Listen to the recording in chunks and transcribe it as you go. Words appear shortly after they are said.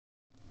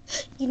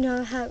you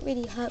know how it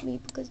really hurt me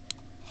because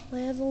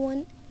my other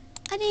one,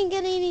 I didn't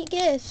get any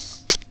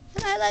gifts.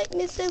 And I like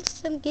myself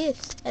some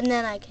gifts. And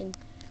then I can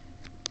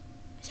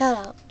shout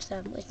out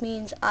some, which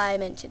means I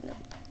mention them.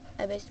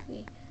 I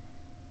basically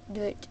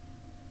do it to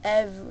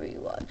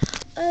everyone.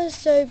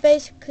 So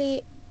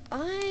basically,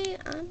 I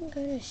am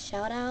going to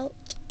shout out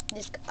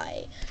this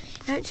guy.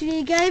 He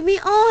actually gave me,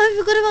 I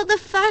forgot about the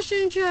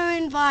fashion show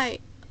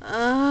invite.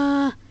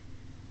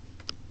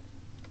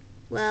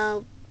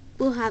 Well,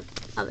 we'll have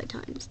other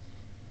times.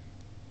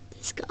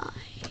 This guy.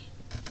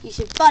 You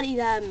should buddy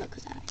them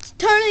because that's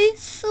totally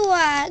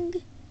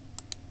swag.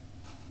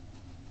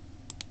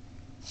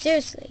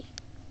 Seriously.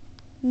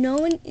 No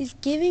one is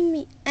giving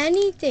me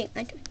anything.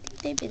 I don't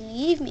think they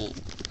believe me.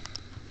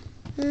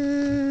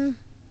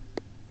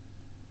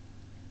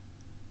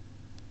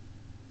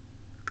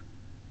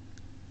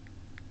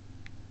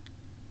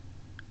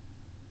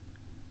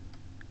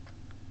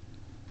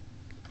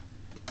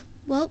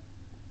 Well,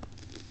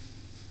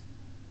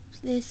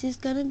 this is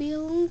gonna be a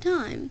long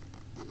time.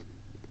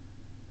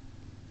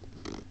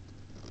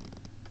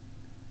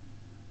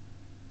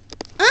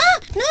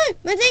 No!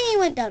 My thingy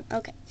went down.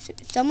 Okay, so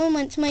someone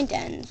went to my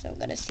den, so I'm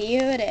gonna see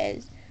who it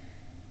is.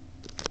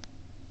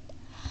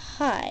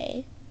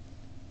 Hi.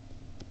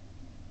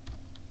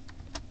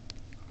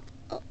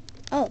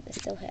 Oh, they're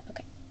still here.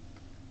 Okay.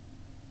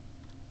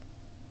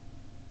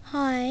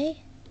 Hi.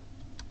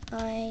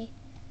 I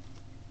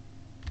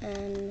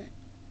am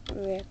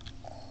recording.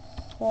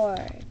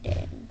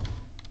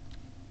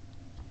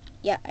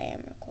 Yeah, I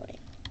am recording.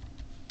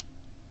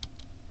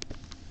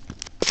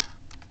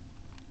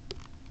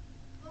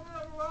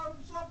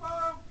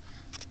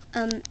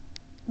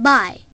 Bye.